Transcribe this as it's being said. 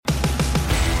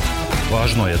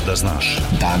Važno je da znaš.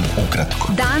 Dan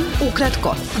ukratko. Dan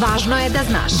ukratko. Važno je da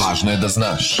znaš. Važno je da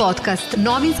znaš. Podcast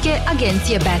novinske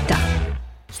agencije Beta.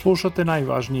 Slušate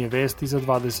najvažnije vesti za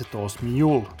 28.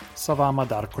 jul. Sa vama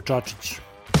Darko Čačić.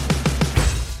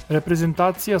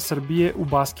 Reprezentacija Srbije u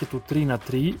basketu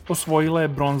 3x3 osvojila je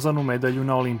bronzanu medalju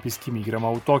na olimpijskim igrama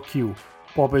u Tokiju,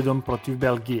 pobedom protiv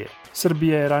Belgije.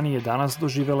 Srbija je ranije danas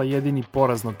doživela jedini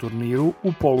poraz na turniru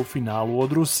u polufinalu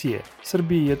od Rusije.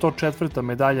 Srbiji je to 4.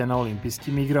 medalja na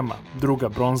olimpijskim igrama, druga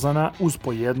bronzana uz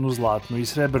po jednu zlatnu i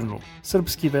srebrnu.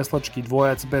 Srpski veslački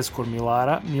dvojac bez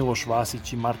kormilara Miloš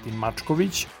Vasić i Martin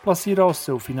Mačković plasirao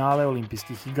se u finale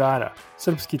olimpijskih igara.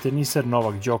 Srpski teniser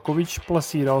Novak Đoković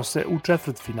plasirao se u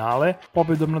četvrtfinale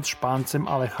pobedom nad Špancem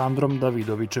Alejandrom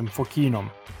Davidovićem Fokinom.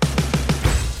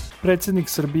 Predsednik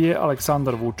Srbije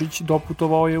Aleksandar Vučić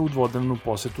doputovao je u dvodnevnu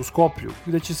posetu Skoplju,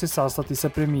 gde će se sastati sa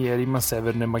premijerima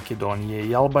Severne Makedonije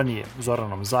i Albanije,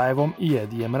 Zoranom Zaevom i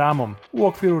Edijem Ramom, u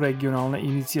okviru regionalne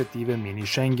inicijative Mini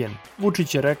Schengen.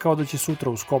 Vučić je rekao da će sutra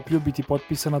u Skoplju biti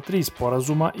potpisana 3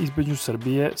 sporazuma između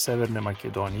Srbije, Severne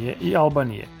Makedonije i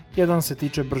Albanije. Jedan se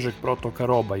tiče bržeg protoka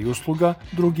roba i usluga,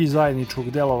 drugi zajedničkog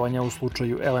delovanja u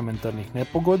slučaju elementarnih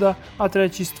nepogoda, a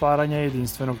treći stvaranja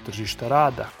jedinstvenog tržišta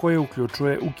rada, koje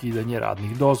uključuje ukidanje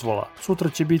radnih dozvola. Sutra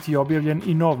će biti objavljen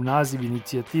i nov naziv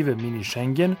inicijative Mini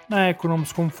Schengen na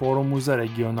ekonomskom forumu za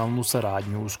regionalnu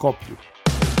saradnju u Skoplju.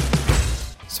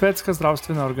 Svetska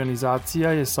zdravstvena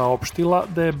organizacija je saopštila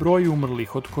da je broj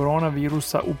umrlih od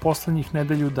koronavirusa u poslednjih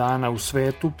nedelju dana u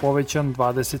svetu povećan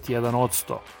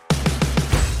 21%.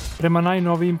 Prema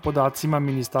najnovijim podacima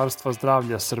Ministarstva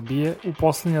zdravlja Srbije, u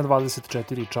poslednja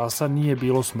 24 časa nije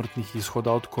bilo smrtnih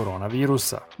ishoda od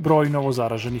koronavirusa. Broj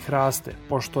novozaraženih raste,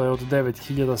 pošto je od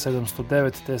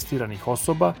 9709 testiranih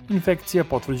osoba infekcija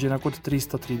potvrđena kod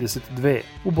 332.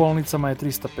 U bolnicama je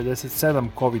 357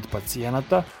 COVID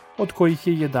pacijenata, od kojih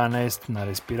je 11 na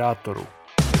respiratoru.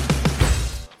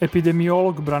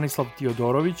 Epidemiolog Branislav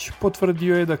Tiodorović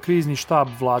potvrdio je da krizni štab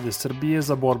vlade Srbije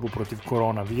za borbu protiv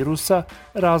koronavirusa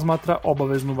razmatra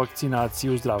obaveznu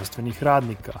vakcinaciju zdravstvenih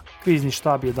radnika. Krizni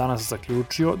štab je danas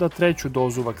zaključio da 3.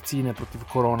 dozu vakcine protiv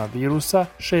koronavirusa,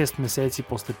 6 meseci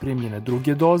posle primljene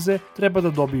druge doze, treba da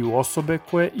dobiju osobe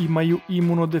koje imaju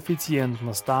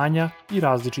imunodeficijentna stanja i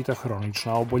različita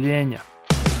hronična oboljenja.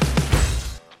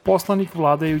 Poslanik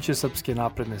vladajuće Srpske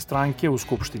napredne stranke u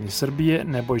Skupštini Srbije,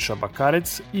 Nebojša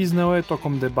Bakarec, izneo je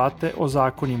tokom debate o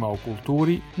zakonima o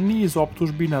kulturi niz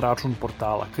optužbi na račun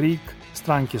portala KRIK,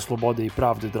 Stranke slobode i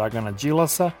pravde Dragana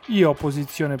Đilasa i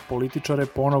opozicione političare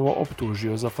ponovo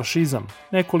optužio za fašizam.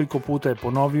 Nekoliko puta je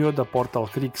ponovio da portal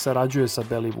KRIK sarađuje sa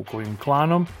Belivukovim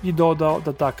klanom i dodao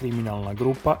da ta kriminalna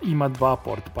grupa ima 2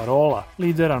 portparola,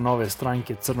 lidera nove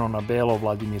stranke Crno na belo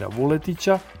Vladimira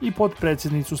Vuletića i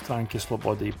potpredsednicu Stranke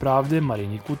slobode i pravde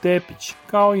Mariniku Tepić,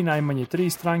 kao i najmanje 3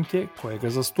 stranke koje ga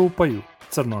zastupaju,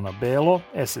 Crno na belo,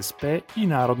 SSP i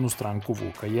Narodnu stranku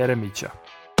Vuka Jeremića.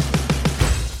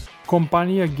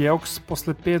 Kompanija Geoks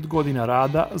posle 5 godina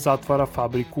rada zatvara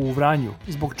fabriku u Vranju,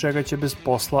 zbog čega će bez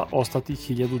posla ostati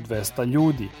 1200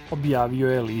 ljudi,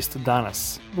 objavio je list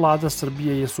danas. Vlada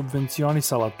Srbije je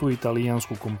subvencionisala tu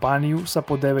italijansku kompaniju sa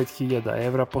po 9000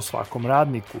 evra po svakom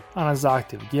radniku, a na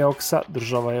zahtjev Geoksa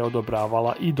država je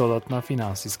odobravala i dodatna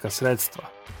finansijska sredstva.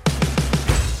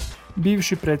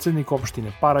 Bivši predsednik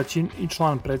opštine Paraćin i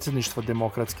član predsedništva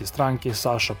Demokratske stranke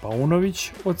Saša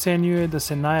Paunović ocenio je da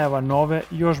se najava nove,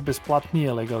 još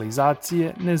besplatnije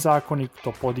legalizacije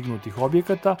nezakonito podignutih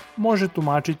objekata može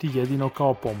tumačiti jedino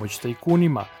kao pomoć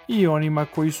tajkunima i onima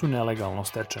koji su nelegalno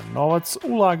stečen novac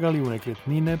ulagali u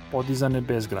nekretnine podizane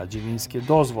bez građevinske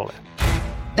dozvole.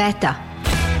 Beta.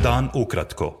 Dan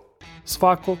ukratko.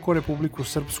 Svako ko Republiku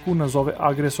Srpsku nazove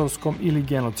agresorskom ili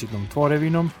genocidnom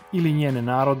tvorevinom ili njene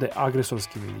narode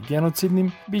agresorskim ili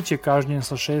genocidnim, bit će kažnjen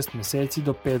sa 6 meseci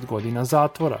do 5 godina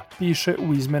zatvora, piše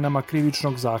u izmenama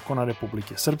Krivičnog zakona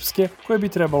Republike Srpske, koje bi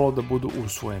trebalo da budu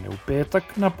usvojene u petak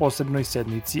na posebnoj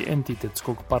sednici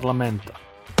entitetskog parlamenta.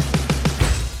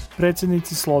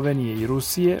 Predsednici Slovenije i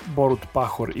Rusije, Borut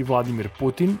Pahor i Vladimir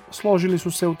Putin, složili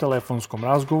su se u telefonskom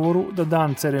razgovoru da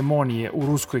dan ceremonije u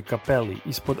ruskoj kapeli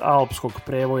ispod alpskog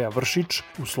prevoja Vršić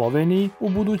u Sloveniji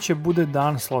ubuduće bude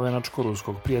dan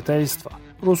slovenačko-ruskog prijateljstva.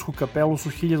 Rusku kapelu su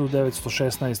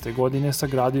 1916. godine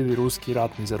sagradili ruski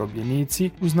ratni zarobljenici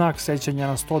u znak sećanja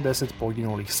na 110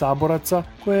 poginulih saboraca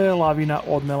koje je lavina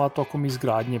odnela tokom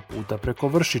izgradnje puta preko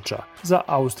Vršića za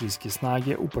austrijske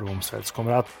snage u Prvom svetskom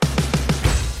ratu.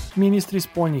 Ministri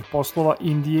spoljnih poslova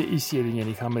Indije i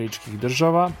Sjedinjenih Američkih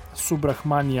Država,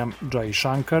 Subrahmanijam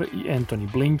Jaishankar i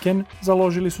Antony Blinken,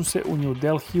 založili su se u New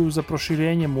Delhiju za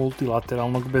proširenje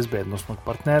multilateralnog bezbednosnog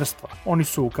partnerstva. Oni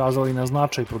su ukazali na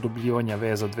značaj produbljivanja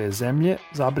veza dve zemlje,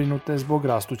 zabrinute zbog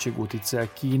rastućeg uticaja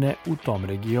Kine u tom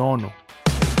regionu.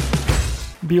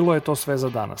 Bilo je to sve za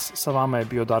danas. Sa vama je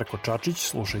bio Darko Čačić,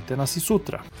 slušajte nas i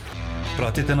sutra.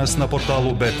 Pratite nas na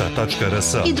portalu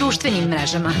beta.rs I društvenim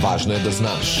mrežama. Važno je da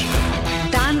znaš.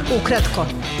 Dan ukratko.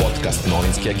 Podcast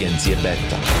novinske agencije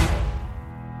Beta.